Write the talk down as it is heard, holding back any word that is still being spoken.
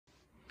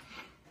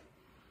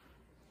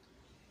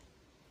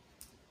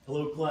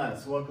Hello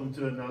class, welcome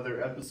to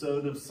another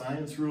episode of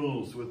Science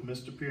Rules with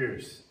Mr.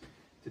 Pierce.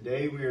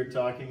 Today we are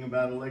talking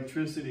about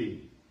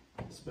electricity.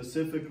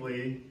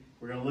 Specifically,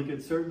 we're going to look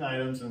at certain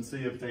items and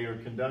see if they are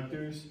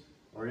conductors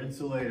or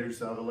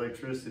insulators of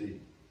electricity.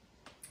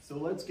 So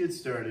let's get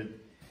started.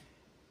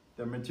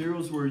 The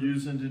materials we're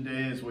using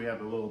today is we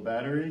have a little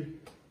battery,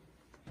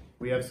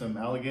 we have some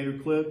alligator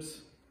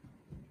clips,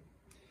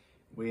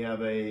 we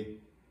have a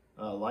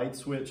light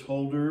switch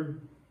holder,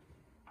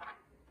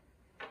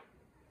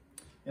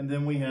 and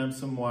then we have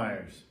some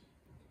wires.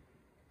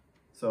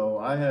 So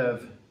I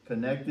have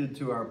connected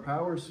to our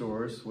power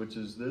source, which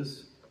is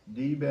this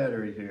D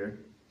battery here,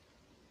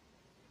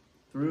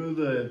 through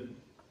the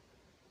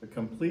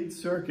complete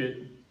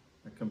circuit,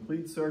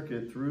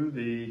 through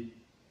the,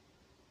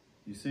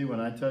 you see when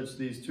I touch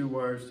these two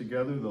wires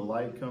together, the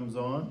light comes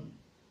on.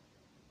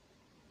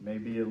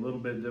 Maybe a little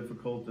bit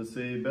difficult to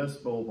see.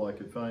 Best bulb I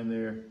could find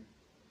there,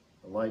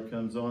 the light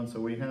comes on.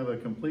 So we have a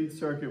complete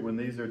circuit when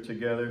these are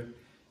together.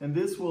 And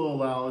this will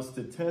allow us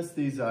to test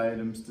these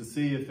items to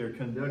see if they're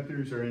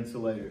conductors or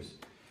insulators.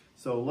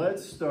 So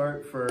let's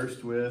start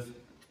first with,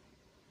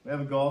 we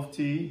have a golf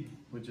tee,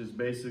 which is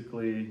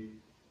basically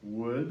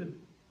wood,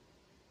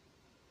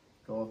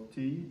 golf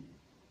tee.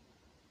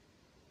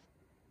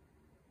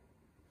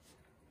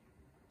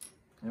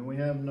 And we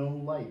have no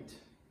light.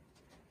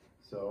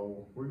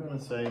 So we're going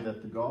to say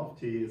that the golf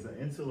tee is an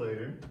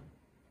insulator.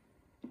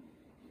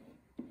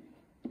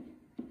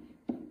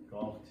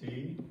 Golf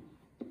tee.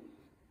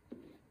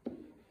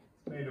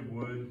 Made of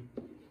wood.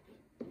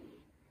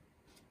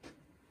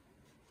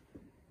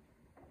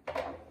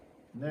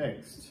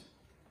 Next,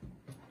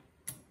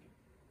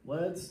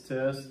 let's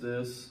test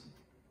this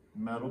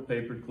metal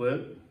paper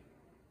clip.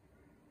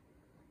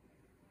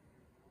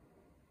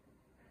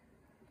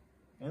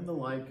 And the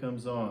light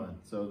comes on.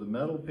 So the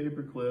metal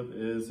paper clip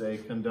is a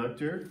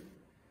conductor.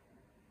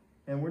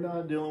 And we're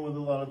not dealing with a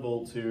lot of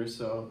volts here,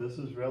 so this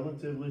is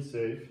relatively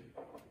safe.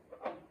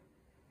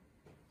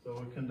 So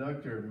a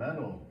conductor,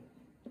 metal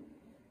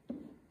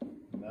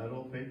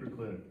paper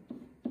clip.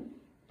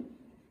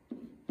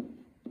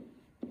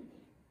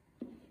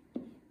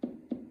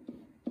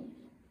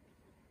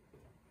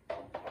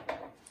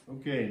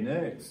 Okay,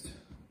 next.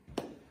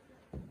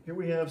 Here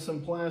we have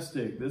some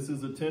plastic. This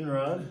is a tin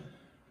rod.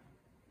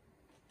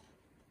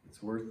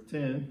 It's worth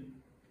 10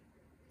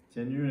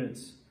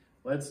 units.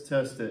 Let's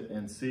test it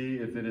and see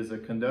if it is a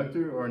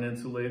conductor or an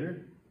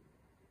insulator.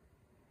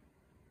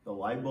 The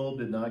light bulb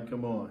did not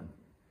come on.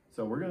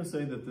 So we're going to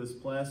say that this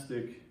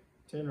plastic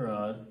tin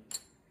rod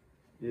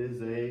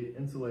is a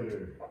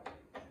insulator.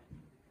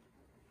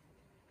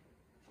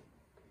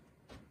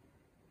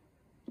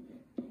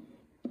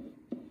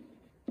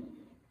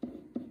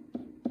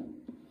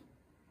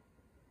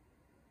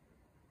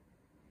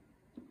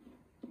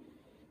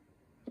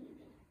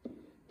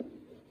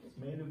 It's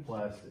made of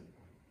plastic.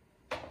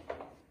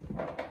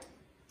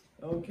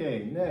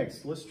 Okay,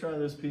 next, let's try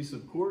this piece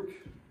of cork.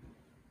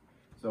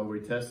 So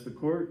we test the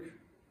cork.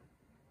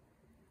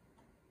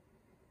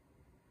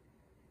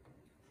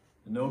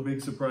 No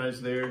big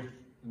surprise there.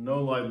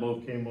 No light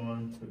bulb came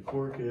on. The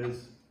cork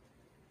is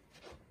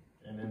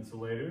an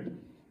insulator.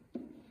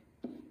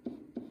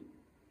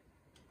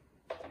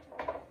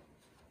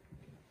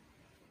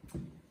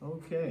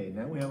 Okay,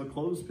 now we have a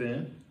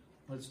clothespin.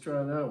 Let's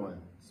try that one.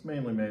 It's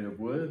mainly made of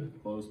wood,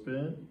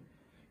 clothespin.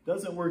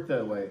 Doesn't work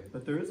that way,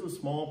 but there is a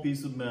small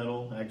piece of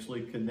metal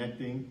actually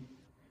connecting,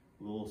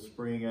 a little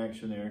spring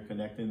action there,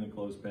 connecting the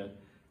clothespin.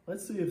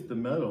 Let's see if the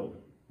metal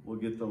will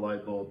get the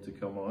light bulb to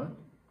come on.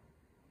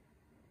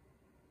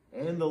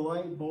 And the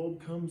light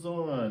bulb comes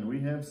on. We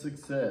have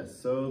success.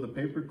 So the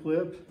paper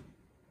clip.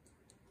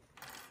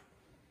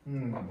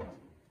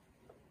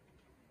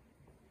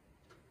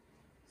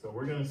 So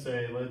we're going to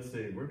say, let's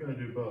see, we're going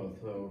to do both.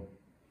 So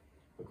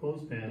the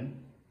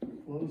clothespin.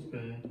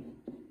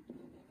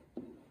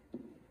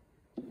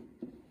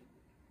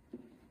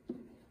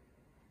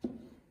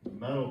 The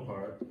metal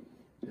part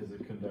is a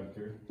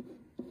conductor.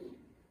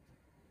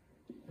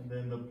 And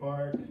then the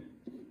part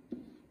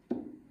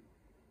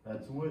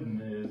that's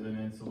wooden is an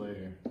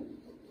insulator.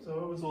 So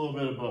it was a little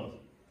bit of both.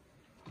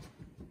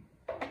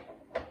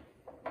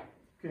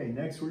 Okay,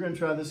 next we're going to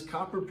try this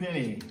copper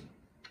penny.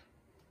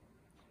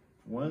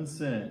 1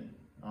 cent,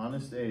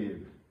 Honest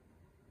Abe.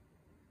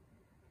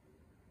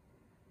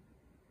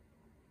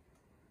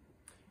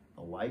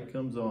 A light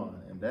comes on,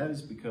 and that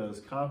is because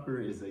copper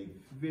is a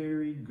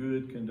very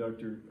good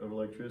conductor of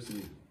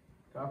electricity.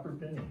 Copper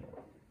penny.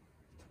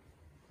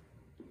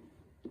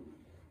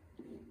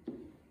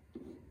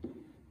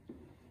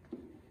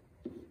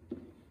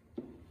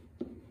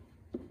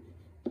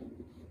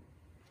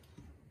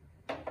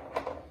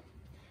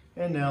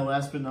 And now,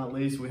 last but not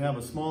least, we have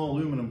a small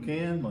aluminum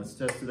can. Let's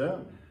test it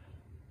out.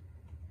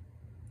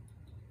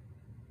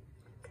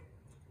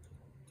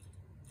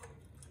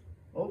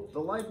 Oh, the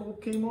light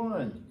bulb came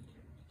on,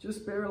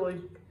 just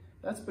barely.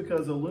 That's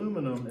because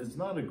aluminum is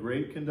not a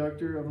great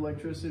conductor of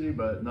electricity,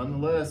 but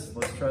nonetheless,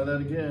 let's try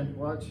that again.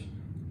 Watch.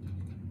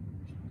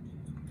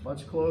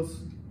 Watch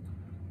close.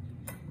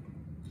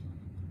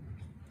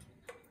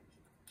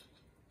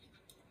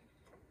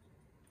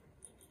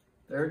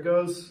 there it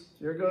goes,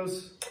 here it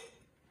goes.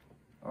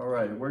 All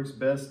right, it works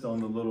best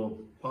on the little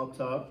pop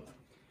top.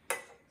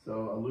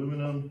 So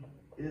aluminum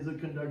is a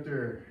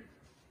conductor.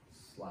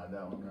 Slide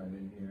that one right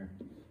in here.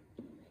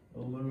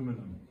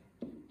 Aluminum.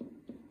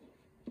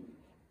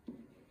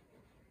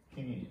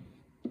 Can.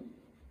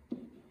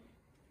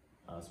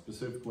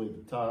 Specifically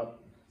the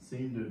top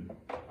seemed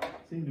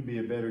to be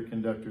a better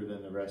conductor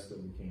than the rest of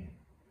the can.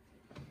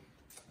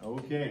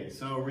 Okay,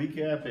 so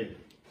recapping.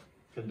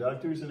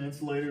 Conductors and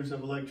insulators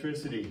of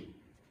electricity.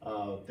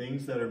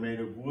 Things that are made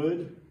of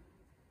wood,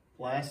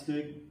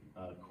 plastic,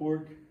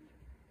 cork,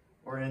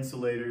 or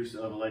insulators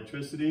of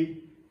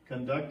electricity.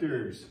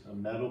 Conductors, a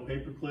metal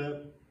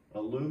paperclip,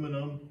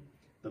 aluminum,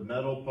 the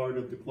metal part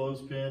of the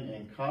clothespin,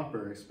 and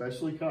copper,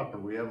 especially copper.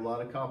 We have a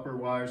lot of copper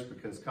wires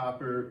because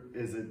copper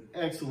is an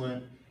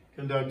excellent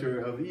conductor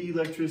of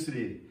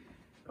electricity.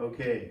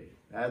 Okay,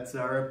 that's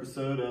our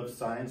episode of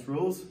Science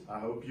Rules. I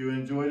hope you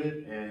enjoyed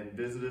it and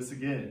visit us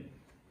again.